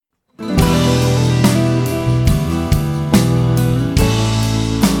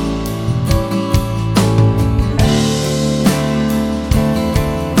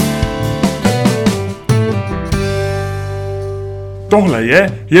Tohle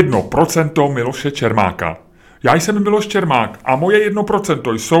je 1% Miloše Čermáka. Já jsem Miloš Čermák a moje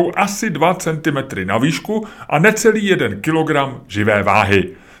 1% jsou asi 2 cm na výšku a necelý 1 kilogram živé váhy.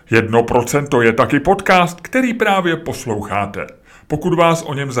 1% je taky podcast, který právě posloucháte. Pokud vás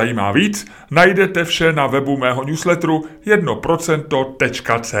o něm zajímá víc, najdete vše na webu mého newsletteru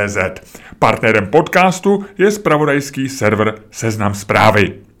 1%.cz. Partnerem podcastu je zpravodajský server Seznam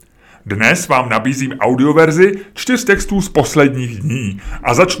Zprávy. Dnes vám nabízím audioverzi 4 textů z posledních dní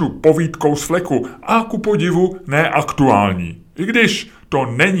a začnu povídkou z fleku a ku podivu neaktuální. I když to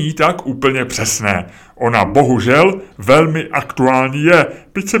není tak úplně přesné. Ona bohužel velmi aktuální je,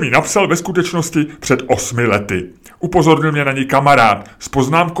 byť jsem ji napsal ve skutečnosti před 8 lety. Upozornil mě na ní kamarád s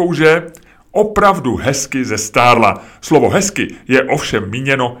poznámkou, že opravdu hezky zestárla. Slovo hezky je ovšem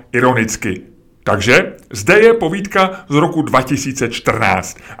míněno ironicky. Takže zde je povídka z roku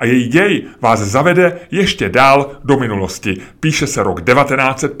 2014 a její děj vás zavede ještě dál do minulosti. Píše se rok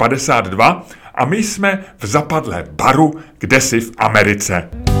 1952 a my jsme v zapadlé baru kdesi v Americe.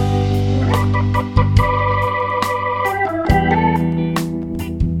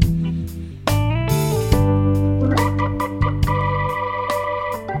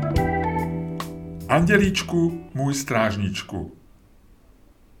 Andělíčku, můj strážníčku.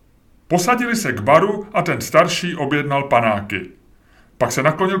 Posadili se k baru a ten starší objednal panáky. Pak se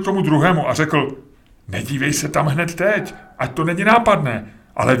naklonil k tomu druhému a řekl: nedívej se tam hned teď, ať to není nápadné,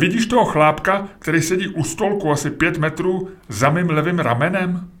 ale vidíš toho chlápka, který sedí u stolku asi 5 metrů za mým levým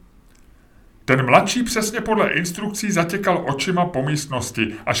ramenem? Ten mladší přesně podle instrukcí zatěkal očima po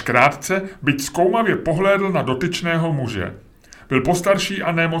místnosti, až krátce, byť zkoumavě pohlédl na dotyčného muže. Byl postarší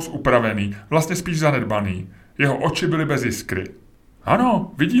a nemoc upravený, vlastně spíš zanedbaný. Jeho oči byly bez jiskry.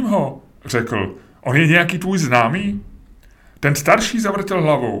 Ano, vidím ho, řekl. On je nějaký tvůj známý? Ten starší zavrtěl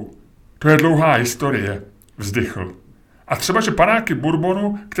hlavou. To je dlouhá historie, vzdychl. A třeba, že panáky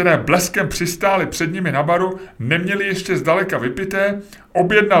bourbonu, které bleskem přistály před nimi na baru, neměli ještě zdaleka vypité,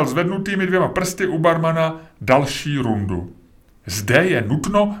 objednal zvednutými 2 prsty u barmana další rundu. Zde je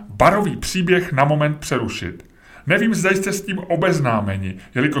nutno barový příběh na moment přerušit. Nevím, zda jste s tím obeznámeni,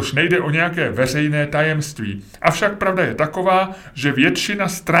 jelikož nejde o nějaké veřejné tajemství. Avšak pravda je taková, že většina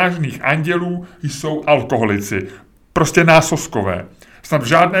strážných andělů jsou alkoholici. Prostě násoskové. Snad v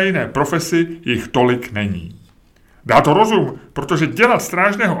žádné jiné profesi jich tolik není. Dá to rozum, protože dělat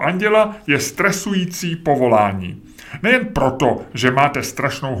strážného anděla je stresující povolání. Nejen proto, že máte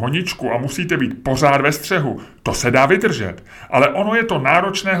strašnou honičku a musíte být pořád ve střehu, to se dá vydržet, ale ono je to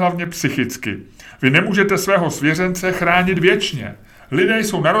náročné hlavně psychicky. Vy nemůžete svého svěřence chránit věčně. Lidé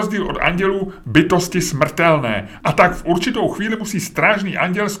jsou na rozdíl od andělů bytosti smrtelné a tak v určitou chvíli musí strážný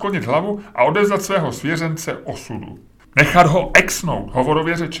anděl sklonit hlavu a odevzdat svého svěřence osudu. Nechat ho exnout,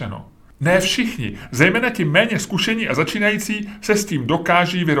 hovorově řečeno. Ne všichni, zejména ti méně zkušení a začínající, se s tím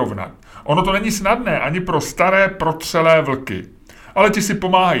dokáží vyrovnat. Ono to není snadné ani pro staré protřelé vlky. Ale ti si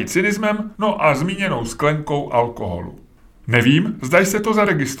pomáhají cynismem, no a zmíněnou sklenkou alkoholu. Nevím, zda jste to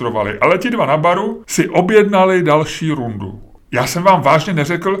zaregistrovali, ale ti 2 na baru si objednali další rundu. Já jsem vám vážně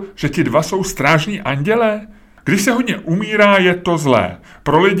neřekl, že ti 2 jsou strážní andělé? Když se hodně umírá, je to zlé.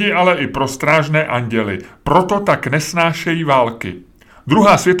 Pro lidi, ale i pro strážné anděly. Proto tak nesnášejí války.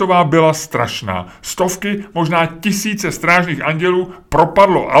 2. světová byla strašná. Stovky, možná tisíce strážných andělů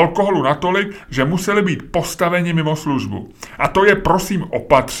propadlo alkoholu natolik, že museli být postaveni mimo službu. A to je prosím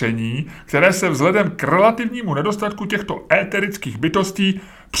opatření, které se vzhledem k relativnímu nedostatku těchto éterických bytostí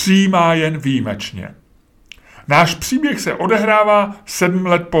přijímá jen výjimečně. Náš příběh se odehrává 7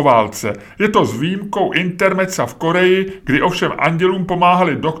 let po válce. Je to s výjimkou intermeca v Koreji, kdy ovšem andělům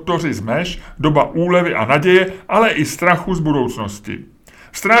pomáhali doktoři z Meš, doba úlevy a naděje, ale i strachu z budoucnosti.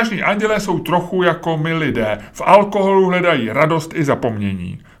 Strážní andělé jsou trochu jako my lidé. V alkoholu hledají radost i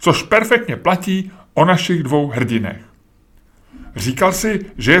zapomnění, což perfektně platí o našich 2 hrdinech. Říkal si,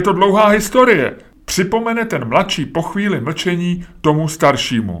 že je to dlouhá historie. Připomene ten mladší po chvíli mlčení tomu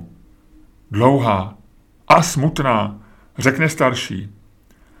staršímu. Dlouhá a smutná, řekne starší.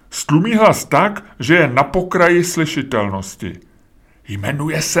 Stlumí hlas tak, že je na pokraji slyšitelnosti.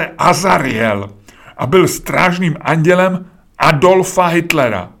 Jmenuje se Azariel a byl strážným andělem Adolfa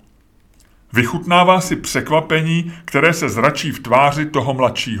Hitlera. Vychutnává si překvapení, které se zračí v tváři toho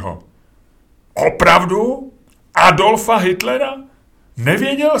mladšího. Opravdu? Adolfa Hitlera?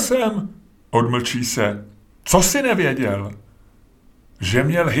 Nevěděl jsem, odmlčí se. Co jsi nevěděl? Že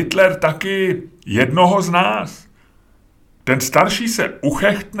měl Hitler taky jednoho z nás. Ten starší se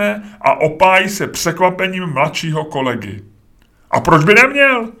uchechtne a opájí se překvapením mladšího kolegy. A proč by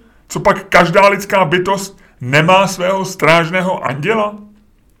neměl? Co pak každá lidská bytost nemá svého strážného anděla?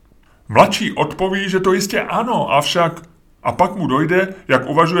 Mladší odpoví, že to jistě ano, avšak A pak mu dojde, jak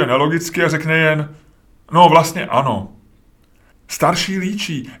uvažuje nelogicky a řekne jen, no vlastně ano. Starší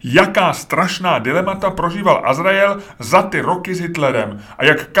líčí, jaká strašná dilemata prožíval Azrael za ty roky s Hitlerem a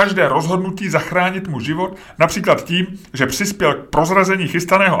jak každé rozhodnutí zachránit mu život, například tím, že přispěl k prozrazení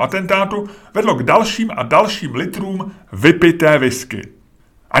chystaného atentátu, vedlo k dalším a dalším litrům vypité whisky.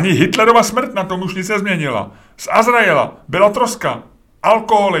 Ani Hitlerova smrt na tom už nic nezměnila. Z Azraela byla troska.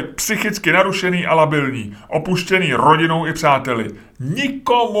 Alkoholik, psychicky narušený a labilní, opuštěný rodinou i přáteli.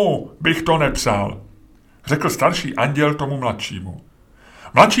 Nikomu bych to nepřál, řekl starší anděl tomu mladšímu.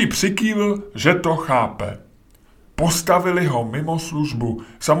 Mladší přikývl, že to chápe. Postavili ho mimo službu.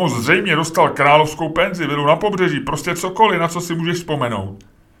 Samozřejmě dostal královskou penzi, vilu na pobřeží, prostě cokoliv, na co si můžeš vzpomenout.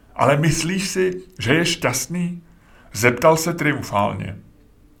 Ale myslíš si, že je šťastný? Zeptal se triumfálně.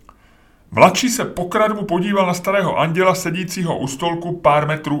 Mladší se pokradmu podíval na starého anděla sedícího u stolku pár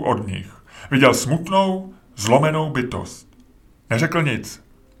metrů od nich. Viděl smutnou, zlomenou bytost. Neřekl nic.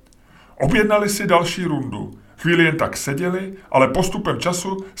 Objednali si další rundu. Chvíli jen tak seděli, ale postupem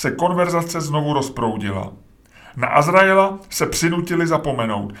času se konverzace znovu rozproudila. Na Azraela se přinutili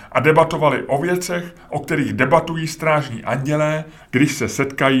zapomenout a debatovali o věcech, o kterých debatují strážní andělé, když se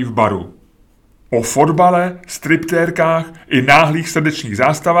setkají v baru. O fotbale, striptérkách i náhlých srdečních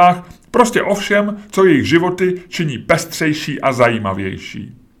zástavách, prostě o všem, co jejich životy činí pestřejší a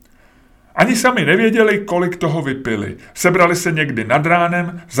zajímavější. Ani sami nevěděli, kolik toho vypili. Sebrali se někdy nad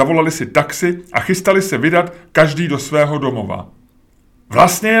ránem, zavolali si taxi a chystali se vydat každý do svého domova.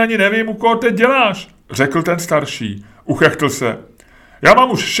 Vlastně ani nevím, u koho teď děláš, řekl ten starší. Uchechtl se. Já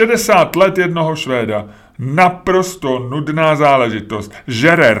mám už 60 let jednoho Švéda. Naprosto nudná záležitost.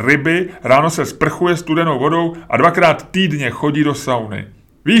 Žere ryby, ráno se sprchuje studenou vodou a 2krát týdně chodí do sauny.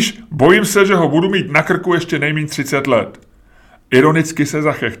 Víš, bojím se, že ho budu mít na krku ještě nejméně 30 let. Ironicky se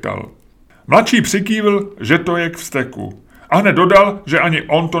zachechtal. Mladší přikývl, že to je k vzteku. A hned dodal, že ani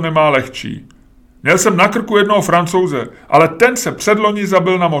on to nemá lehčí. Měl jsem na krku jednoho Francouze, ale ten se předloni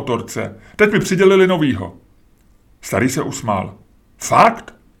zabil na motorce. Teď mi přidělili novýho. Starý se usmál.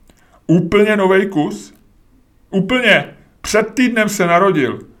 Fakt? Úplně novej kus? Úplně. Před týdnem se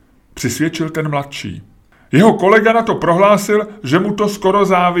narodil, přisvědčil ten mladší. Jeho kolega na to prohlásil, že mu to skoro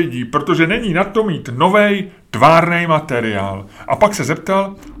závidí, protože není na to mít novej, tvárnej materiál. A pak se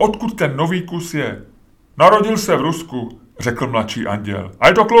zeptal, odkud ten nový kus je. Narodil se v Rusku, řekl mladší anděl. A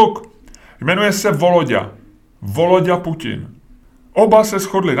je to kluk. Jmenuje se Volodya. Volodya Putin. Oba se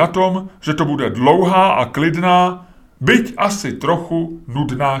shodli na tom, že to bude dlouhá a klidná, byť asi trochu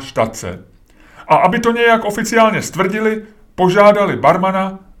nudná štace. A aby to nějak oficiálně stvrdili, požádali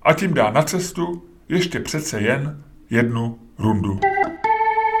barmana, ať jim dá na cestu ještě přece jen jednu rundu.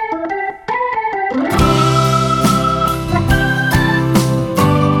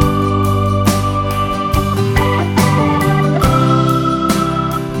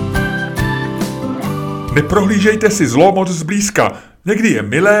 Neprohlížejte si zlo moc zblízka, někdy je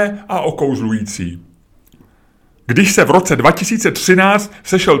milé a okouzlující. Když se v roce 2013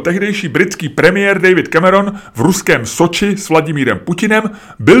 sešel tehdejší britský premiér David Cameron v ruském Soči s Vladimírem Putinem,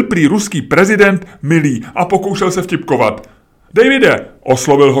 byl prý ruský prezident milý a pokoušel se vtipkovat. Davide,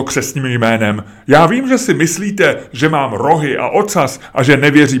 oslovil ho křestním jménem, já vím, že si myslíte, že mám rohy a ocas a že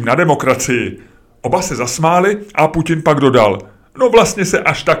nevěřím na demokracii. Oba se zasmáli a Putin pak dodal, no vlastně se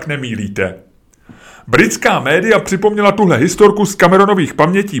až tak nemýlíte. Britská média připomněla tuhle historku z Cameronových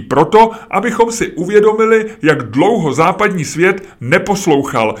pamětí proto, abychom si uvědomili, jak dlouho západní svět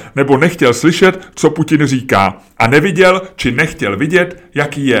neposlouchal nebo nechtěl slyšet, co Putin říká a neviděl či nechtěl vidět,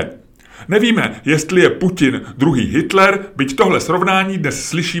 jaký je. Nevíme, jestli je Putin druhý Hitler, byť tohle srovnání dnes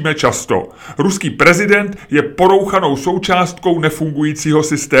slyšíme často. Ruský prezident je porouchanou součástkou nefungujícího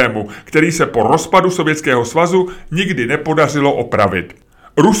systému, který se po rozpadu Sovětského svazu nikdy nepodařilo opravit.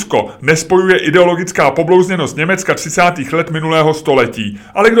 Rusko nespojuje ideologická poblouzněnost Německa 30. let minulého století,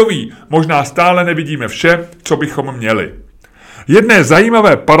 ale kdo ví, možná stále nevidíme vše, co bychom měli. Jedné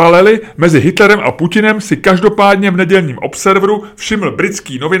zajímavé paralely mezi Hitlerem a Putinem si každopádně v nedělním Observeru všiml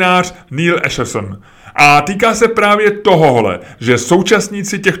britský novinář Neil Acheson. A týká se právě tohohle, že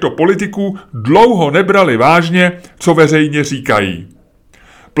současníci těchto politiků dlouho nebrali vážně, co veřejně říkají.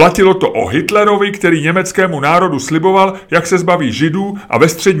 Platilo to o Hitlerovi, který německému národu sliboval, jak se zbaví Židů a ve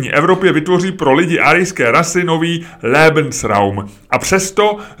střední Evropě vytvoří pro lidi arijské rasy nový Lebensraum. A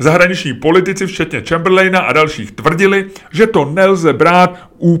přesto zahraniční politici, včetně Chamberlaina a dalších, tvrdili, že to nelze brát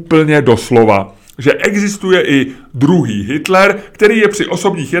úplně doslova. Že existuje i druhý Hitler, který je při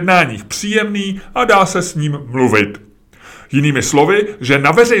osobních jednáních příjemný a dá se s ním mluvit. Jinými slovy, že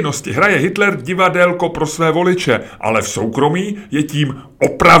na veřejnosti hraje Hitler divadélko pro své voliče, ale v soukromí je tím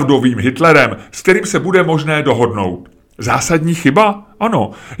opravdovým Hitlerem, s kterým se bude možné dohodnout. Zásadní chyba?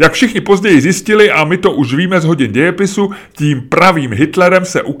 Ano. Jak všichni později zjistili, a my to už víme z hodin dějepisu, tím pravým Hitlerem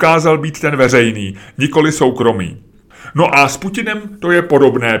se ukázal být ten veřejný, nikoli soukromý. No a s Putinem to je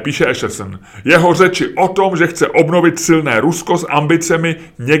podobné, píše Escherson. Jeho řeči o tom, že chce obnovit silné Rusko s ambicemi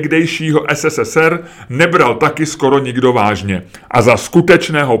někdejšího SSSR, nebral taky skoro nikdo vážně. A za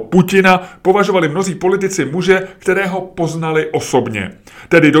skutečného Putina považovali mnozí politici muže, kterého poznali osobně.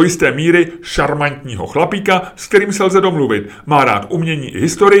 Tedy do jisté míry šarmantního chlapíka, s kterým se lze domluvit. Má rád umění i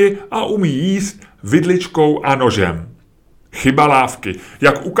historii a umí jíst vidličkou a nožem. Chyba lávky.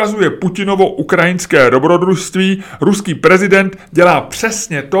 Jak ukazuje Putinovo ukrajinské dobrodružství, ruský prezident dělá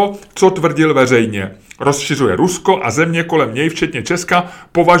přesně to, co tvrdil veřejně. Rozšiřuje Rusko a země kolem něj, včetně Česka,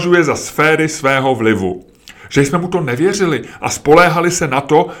 považuje za sféry svého vlivu. Že jsme mu to nevěřili a spoléhali se na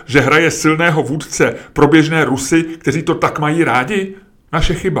to, že hraje silného vůdce pro běžné Rusy, kteří to tak mají rádi?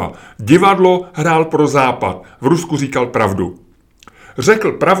 Naše chyba. Divadlo hrál pro Západ. V Rusku říkal pravdu.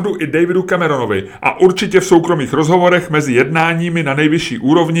 Řekl pravdu i Davidu Cameronovi a určitě v soukromých rozhovorech mezi jednáními na nejvyšší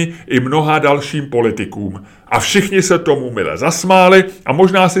úrovni i mnoha dalším politikům. A všichni se tomu mile zasmáli a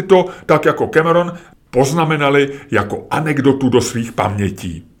možná si to, tak jako Cameron, poznamenali jako anekdotu do svých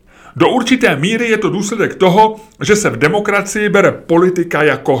pamětí. Do určité míry je to důsledek toho, že se v demokracii bere politika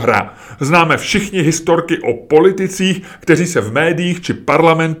jako hra. Známe všichni historky o politicích, kteří se v médiích či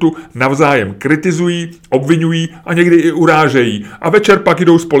parlamentu navzájem kritizují, obvinují a někdy i urážejí. A večer pak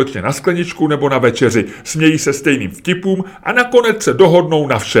jdou společně na skleničku nebo na večeři, smějí se stejným vtipům a nakonec se dohodnou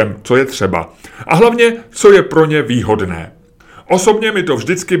na všem, co je třeba. A hlavně, co je pro ně výhodné. Osobně mi to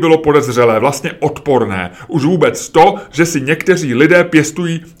vždycky bylo podezřelé, vlastně odporné. Už vůbec to, že si někteří lidé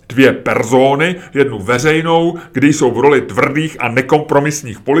pěstují dvě persony, jednu veřejnou, kdy jsou v roli tvrdých a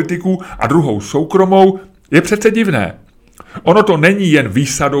nekompromisních politiků, a druhou soukromou, je přece divné. Ono to není jen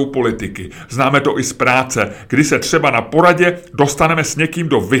výsadou politiky. Známe to i z práce, kdy se třeba na poradě dostaneme s někým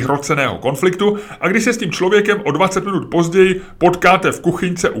do vyhroceného konfliktu a když se s tím člověkem o 20 minut později potkáte v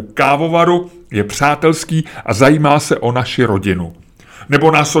kuchyňce u kávovaru, je přátelský a zajímá se o naši rodinu.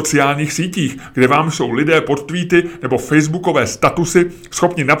 Nebo na sociálních sítích, kde vám jsou lidé pod tweety nebo facebookové statusy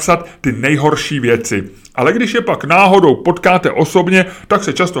schopni napsat ty nejhorší věci. Ale když je pak náhodou potkáte osobně, tak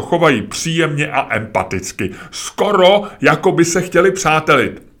se často chovají příjemně a empaticky. Skoro jako by se chtěli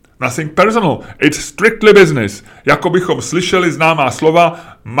přátelit. Nothing personal, it's strictly business. Jako bychom slyšeli známá slova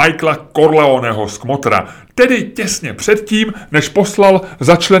Michaela Corleoneho z Kmotra. Tedy těsně předtím, než poslal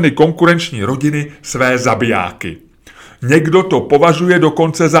za členy konkurenční rodiny své zabijáky. Někdo to považuje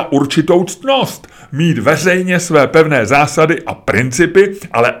dokonce za určitou ctnost. Mít veřejně své pevné zásady a principy,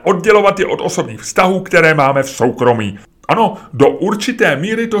 ale oddělovat je od osobních vztahů, které máme v soukromí. Ano, do určité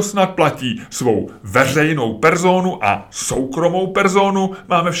míry to snad platí. Svou veřejnou personu a soukromou personu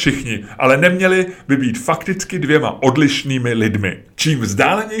máme všichni, ale neměli by být fakticky dvěma odlišnými lidmi. Čím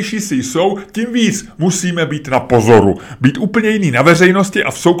vzdálenější si jsou, tím víc musíme být na pozoru. Být úplně jiný na veřejnosti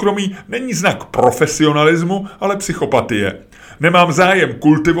a v soukromí není znak profesionalismu, ale psychopatie. Nemám zájem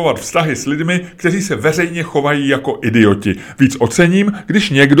kultivovat vztahy s lidmi, kteří se veřejně chovají jako idioti. Víc ocením, když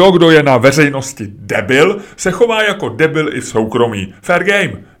někdo, kdo je na veřejnosti debil, se chová jako debil i v soukromí. Fair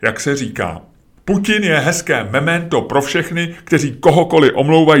game, jak se říká. Putin je hezké memento pro všechny, kteří kohokoliv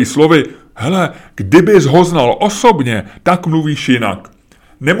omlouvají slovy hele, kdybys ho znal osobně, tak mluvíš jinak.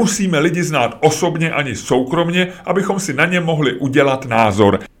 Nemusíme lidi znát osobně ani soukromně, abychom si na ně mohli udělat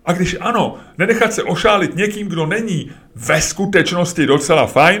názor. A když ano, nenechat se ošálit někým, kdo není ve skutečnosti docela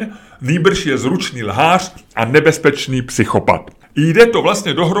fajn, nýbrž je zručný lhář a nebezpečný psychopat. Jde to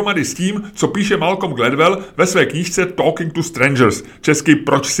vlastně dohromady s tím, co píše Malcolm Gladwell ve své knížce Talking to Strangers, česky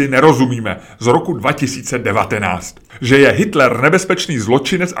Proč si nerozumíme, z roku 2019. Že je Hitler nebezpečný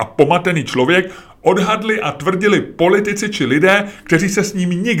zločinec a pomatený člověk, odhadli a tvrdili politici či lidé, kteří se s ním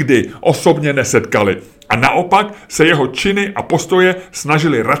nikdy osobně nesetkali. A naopak se jeho činy a postoje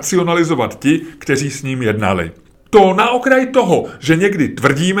snažili racionalizovat ti, kteří s ním jednali. To na okraj toho, že někdy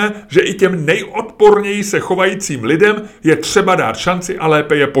tvrdíme, že i těm nejodporněji se chovajícím lidem je třeba dát šanci a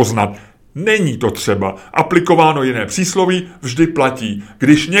lépe je poznat. Není to třeba. Aplikováno jiné přísloví vždy platí.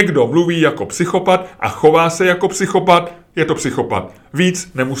 Když někdo mluví jako psychopat a chová se jako psychopat, je to psychopat.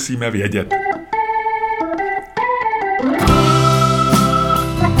 Víc nemusíme vědět.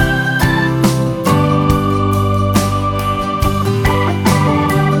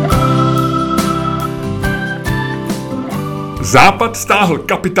 Západ stáhl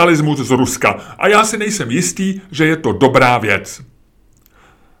kapitalismus z Ruska a já si nejsem jistý, že je to dobrá věc.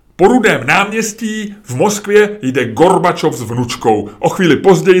 Po Rudém náměstí v Moskvě jde Gorbačov s vnučkou. O chvíli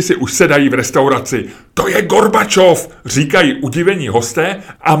později si už sedají v restauraci. To je Gorbačov, říkají udivení hosté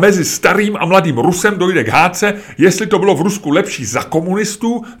a mezi starým a mladým Rusem dojde k hádce, jestli to bylo v Rusku lepší za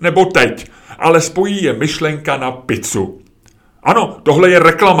komunistů nebo teď. Ale spojí je myšlenka na pizzu. Ano, tohle je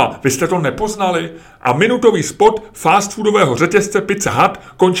reklama, vy jste to nepoznali? A minutový spot fast foodového řetězce Pizza Hut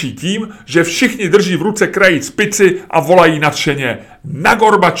končí tím, že všichni drží v ruce krajíc pici a volají nadšeně na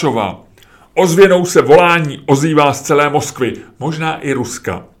Gorbačova. Ozvěnou se volání ozývá z celé Moskvy, možná i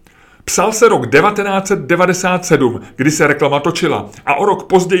Ruska. Psal se rok 1997, kdy se reklama točila a o rok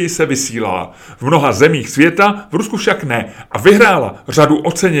později se vysílala. V mnoha zemích světa, v Rusku však ne a vyhrála řadu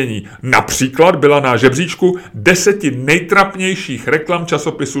ocenění. Například byla na žebříčku 10 nejtrapnějších reklam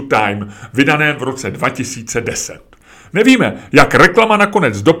časopisu Time, vydaném v roce 2010. Nevíme, jak reklama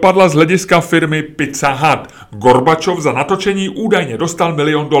nakonec dopadla z hlediska firmy Pizza Hut. Gorbačov za natočení údajně dostal $1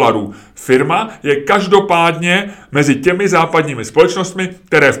 milion. Firma je každopádně mezi těmi západními společnostmi,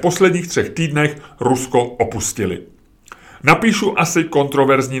 které v posledních 3 týdnech Rusko opustily. Napíšu asi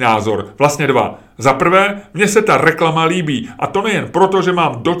kontroverzní názor, vlastně 2. Za prvé, mně se ta reklama líbí a to nejen proto, že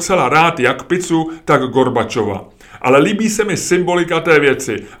mám docela rád jak pizzu, tak Gorbačova. Ale líbí se mi symbolika té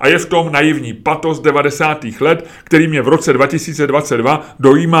věci a je v tom naivní patos 90. let, který mě v roce 2022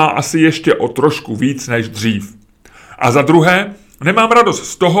 dojímá asi ještě o trošku víc než dřív. A za druhé, nemám radost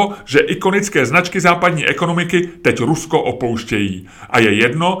z toho, že ikonické značky západní ekonomiky teď Rusko opouštějí. A je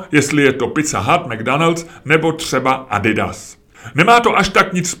jedno, jestli je to Pizza Hut, McDonald's nebo třeba Adidas. Nemá to až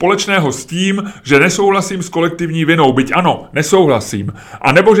tak nic společného s tím, že nesouhlasím s kolektivní vinou, byť ano, nesouhlasím.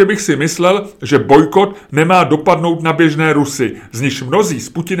 A nebo že bych si myslel, že bojkot nemá dopadnout na běžné Rusy, z nichž mnozí s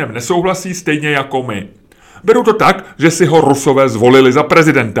Putinem nesouhlasí stejně jako my. Beru to tak, že si ho Rusové zvolili za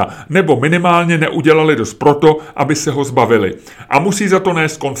prezidenta, nebo minimálně neudělali dost proto, aby se ho zbavili. A musí za to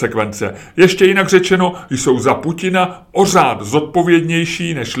nést konsekvence. Ještě jinak řečeno, jsou za Putina o řád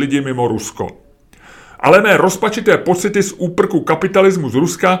zodpovědnější než lidi mimo Rusko. Ale mé rozpačité pocity z úprku kapitalismu z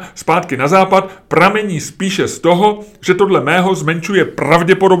Ruska zpátky na západ pramení spíše z toho, že tohle mého zmenšuje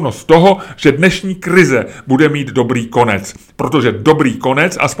pravděpodobnost toho, že dnešní krize bude mít dobrý konec. Protože dobrý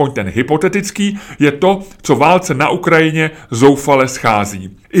konec, aspoň ten hypotetický, je to, co válce na Ukrajině zoufale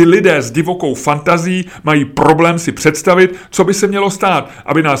schází. I lidé s divokou fantazí mají problém si představit, co by se mělo stát,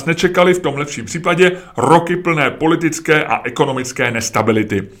 aby nás nečekali v tom lepším případě roky plné politické a ekonomické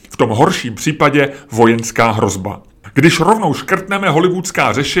nestability. V tom horším případě vojenská hrozba. Když rovnou škrtneme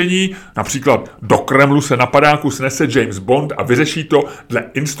hollywoodská řešení, například do Kremlu se na padáku snese James Bond a vyřeší to dle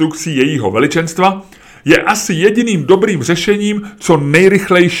instrukcí jejího veličenstva, je asi jediným dobrým řešením co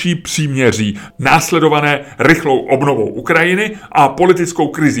nejrychlejší příměří, následované rychlou obnovou Ukrajiny a politickou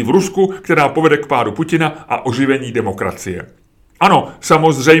krizi v Rusku, která povede k pádu Putina a oživení demokracie. Ano,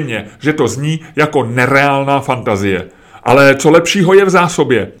 samozřejmě, že to zní jako nereálná fantazie. Ale co lepšího je v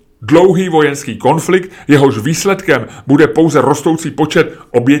zásobě? Dlouhý vojenský konflikt, jehož výsledkem bude pouze rostoucí počet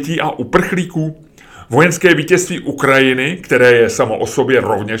obětí a uprchlíků? Vojenské vítězství Ukrajiny, které je samo o sobě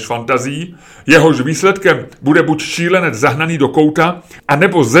rovněž fantazí, jehož výsledkem bude buď šílenec zahnaný do kouta,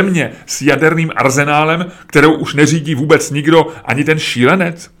 anebo země s jaderným arzenálem, kterou už neřídí vůbec nikdo, ani ten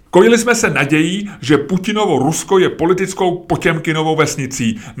šílenec? Kojili jsme se nadějí, že Putinovo Rusko je politickou Potěmkinovou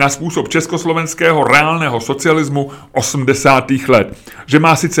vesnicí na způsob československého reálného socialismu 80. let. Že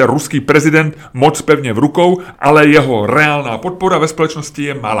má sice ruský prezident moc pevně v rukou, ale jeho reálná podpora ve společnosti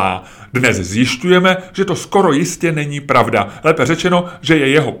je malá. Dnes zjišťujeme, že to skoro jistě není pravda. Lépe řečeno, že je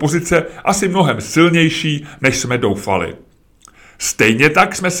jeho pozice asi mnohem silnější, než jsme doufali. Stejně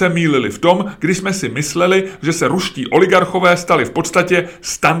tak jsme se mýlili v tom, když jsme si mysleli, že se ruští oligarchové stali v podstatě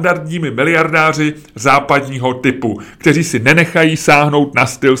standardními miliardáři západního typu, kteří si nenechají sáhnout na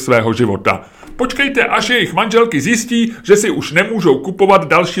styl svého života. Počkejte, až jejich manželky zjistí, že si už nemůžou kupovat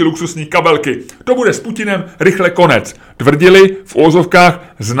další luxusní kabelky. To bude s Putinem rychle konec, tvrdili v úvozovkách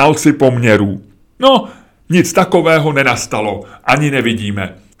znalci poměrů. No, nic takového nenastalo, ani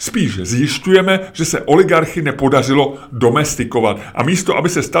nevidíme. Spíš zjišťujeme, že se oligarchy nepodařilo domestikovat a místo, aby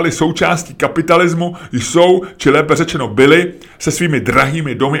se stali součástí kapitalismu, jsou, či lépe řečeno byli, se svými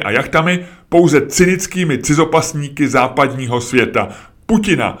drahými domy a jachtami pouze cynickými cizopasníky západního světa.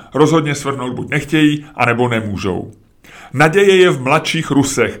 Putina rozhodně svrhnout buď nechtějí, anebo nemůžou. Naděje je v mladších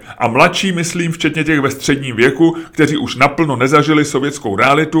Rusech a mladší myslím včetně těch ve středním věku, kteří už naplno nezažili sovětskou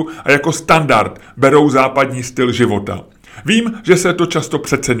realitu a jako standard berou západní styl života. Vím, že se to často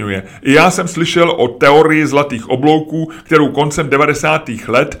přeceňuje. I já jsem slyšel o teorii zlatých oblouků, kterou koncem 90.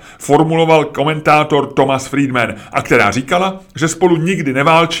 let formuloval komentátor Thomas Friedman a která říkala, že spolu nikdy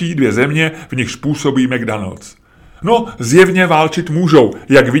neválčí dvě země, v nichž působí McDonald's. No, zjevně válčit můžou,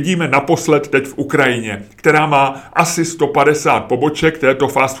 jak vidíme naposled teď v Ukrajině, která má asi 150 poboček této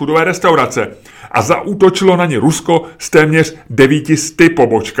fast foodové restaurace. A zaútočilo na ně Rusko s téměř 900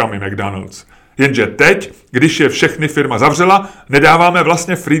 pobočkami McDonald's. Jenže teď, když je všechny firma zavřela, nedáváme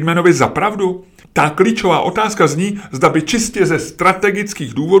vlastně Friedmanovi za pravdu? Ta klíčová otázka zní, zda by čistě ze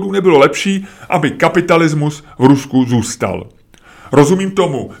strategických důvodů nebylo lepší, aby kapitalismus v Rusku zůstal. Rozumím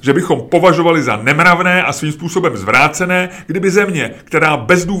tomu, že bychom považovali za nemravné a svým způsobem zvrácené, kdyby země, která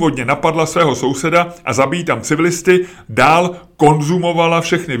bezdůvodně napadla svého souseda a zabíjí tam civilisty, dál konzumovala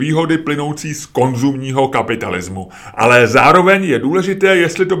všechny výhody plynoucí z konzumního kapitalismu. Ale zároveň je důležité,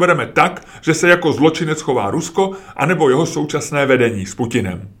 jestli to bereme tak, že se jako zločinec chová Rusko, anebo jeho současné vedení s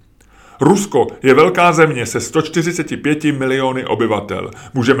Putinem. Rusko je velká země se 145 miliony obyvatel.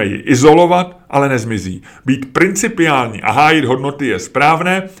 Můžeme ji izolovat, ale nezmizí. Být principiální a hájit hodnoty je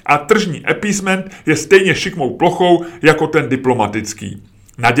správné a tržní appeasement je stejně šikmou plochou jako ten diplomatický.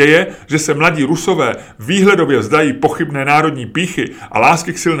 Naděje, že se mladí Rusové výhledově vzdají pochybné národní pýchy a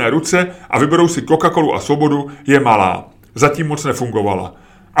lásky k silné ruce a vyberou si Coca-Colu a svobodu, je malá. Zatím moc nefungovala.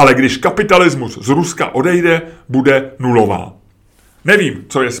 Ale když kapitalismus z Ruska odejde, bude nulová. Nevím,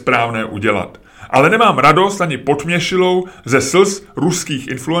 co je správné udělat, ale nemám radost ani potměšilou ze slz ruských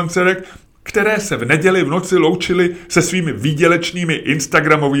influencerek, které se v neděli v noci loučily se svými výdělečnými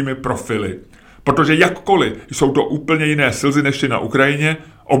instagramovými profily. Protože jakkoliv jsou to úplně jiné slzy než na Ukrajině,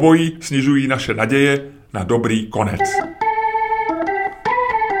 obojí snižují naše naděje na dobrý konec.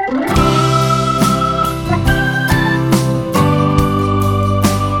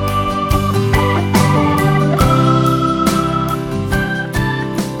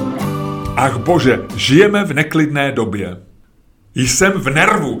 Ach bože, žijeme v neklidné době. Jsem v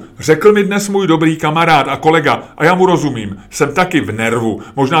nervu, řekl mi dnes můj dobrý kamarád a kolega a já mu rozumím. Jsem taky v nervu,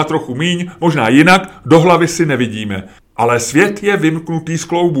 možná trochu míň, možná jinak, do hlavy si nevidíme. Ale svět je vymknutý z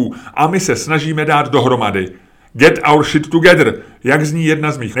kloubů a my se snažíme dát dohromady. Get our shit together, jak zní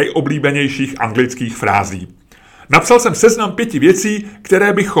jedna z mých nejoblíbenějších anglických frází. Napsal jsem seznam 5 věcí,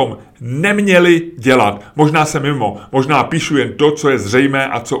 které bychom neměli dělat. Možná se mimo, možná píšu jen to, co je zřejmé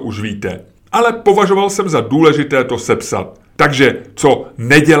a co už víte. Ale považoval jsem za důležité to sepsat. Takže co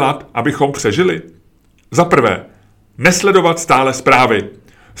nedělat, abychom přežili? Za prvé, nesledovat stále zprávy.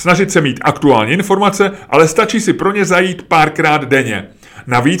 Snažit se mít aktuální informace, ale stačí si pro ně zajít párkrát denně.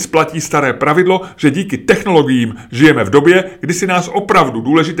 Navíc platí staré pravidlo, že díky technologiím žijeme v době, kdy si nás opravdu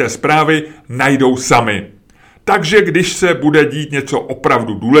důležité zprávy najdou sami. Takže když se bude dít něco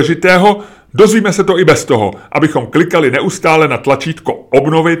opravdu důležitého, dozvíme se to i bez toho, abychom klikali neustále na tlačítko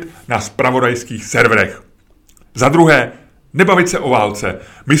obnovit na zpravodajských serverech. Za druhé, nebavit se o válce.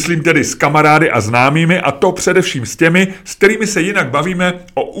 Myslím tedy s kamarády a známými a to především s těmi, s kterými se jinak bavíme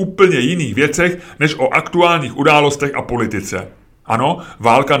o úplně jiných věcech, než o aktuálních událostech a politice. Ano,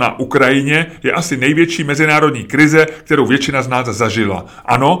 válka na Ukrajině je asi největší mezinárodní krize, kterou většina z nás zažila.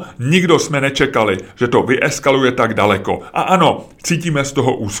 Ano, nikdo jsme nečekali, že to vyeskaluje tak daleko. A ano, cítíme z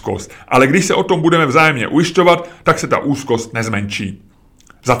toho úzkost. Ale když se o tom budeme vzájemně ujišťovat, tak se ta úzkost nezmenší.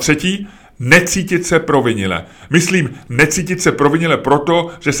 Za třetí, necítit se provinile. Myslím, necítit se provinile proto,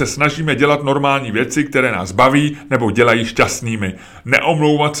 že se snažíme dělat normální věci, které nás baví nebo dělají šťastnými.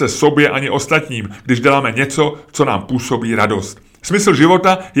 Neomlouvat se sobě ani ostatním, když děláme něco, co nám působí radost. Smysl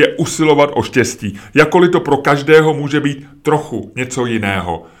života je usilovat o štěstí, jakkoliv to pro každého může být trochu něco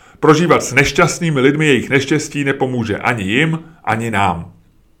jiného. Prožívat s nešťastnými lidmi jejich neštěstí nepomůže ani jim, ani nám.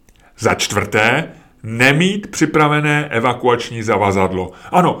 Za čtvrté, nemít připravené evakuační zavazadlo.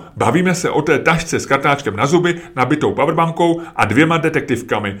 Ano, bavíme se o té tašce s kartáčkem na zuby, nabitou powerbankou a 2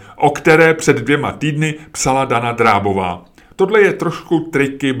 detektivkami, o které před 2 týdny psala Dana Drábová. Tohle je trošku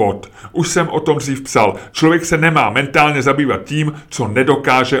triky bod. Už jsem o tom dřív psal. Člověk se nemá mentálně zabývat tím, co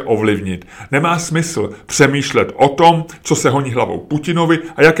nedokáže ovlivnit. Nemá smysl přemýšlet o tom, co se honí hlavou Putinovi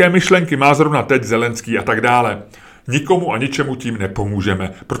a jaké myšlenky má zrovna teď Zelenský a tak dále. Nikomu a ničemu tím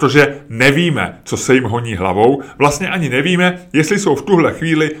nepomůžeme, protože nevíme, co se jim honí hlavou, vlastně ani nevíme, jestli jsou v tuhle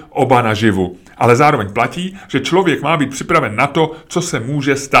chvíli oba naživu. Ale zároveň platí, že člověk má být připraven na to, co se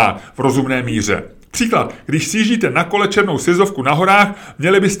může stát v rozumné míře. Příklad, když sjíždíte na kole černou slizovku na horách,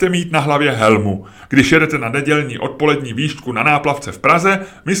 měli byste mít na hlavě helmu. Když jedete na nedělní odpolední výšku na náplavce v Praze,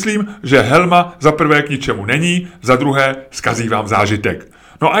 myslím, že helma za prvé k ničemu není, za druhé zkazí vám zážitek.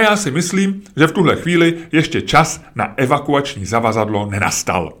 No a já si myslím, že v tuhle chvíli ještě čas na evakuační zavazadlo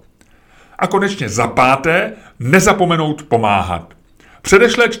nenastal. A konečně za páté, nezapomenout pomáhat.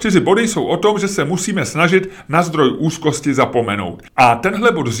 Předešlé 4 body jsou o tom, že se musíme snažit na zdroj úzkosti zapomenout. A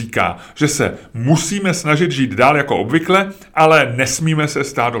tenhle bod říká, že se musíme snažit žít dál jako obvykle, ale nesmíme se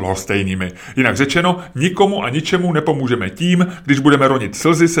stát lhostejnými. Jinak řečeno, nikomu a ničemu nepomůžeme tím, když budeme ronit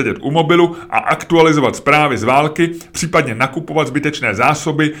slzy, sedět u mobilu a aktualizovat zprávy z války, případně nakupovat zbytečné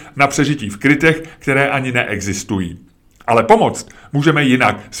zásoby na přežití v krytech, které ani neexistují. Ale pomoct můžeme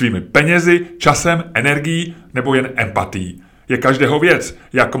jinak, svými penězi, časem, energií nebo jen empatií. Je každého věc,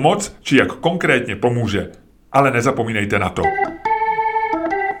 jak moc či jak konkrétně pomůže. Ale nezapomínejte na to.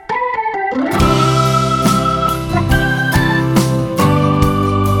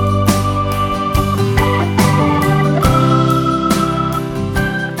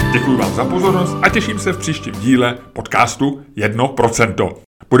 Děkuji vám za pozornost a těším se v příštím díle podcastu 1%.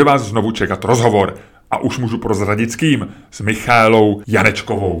 Bude vás znovu čekat rozhovor a už můžu prozradit s kým? S Michaelou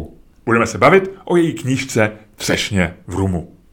Janečkovou. Budeme se bavit o její knížce Třešně v rumu.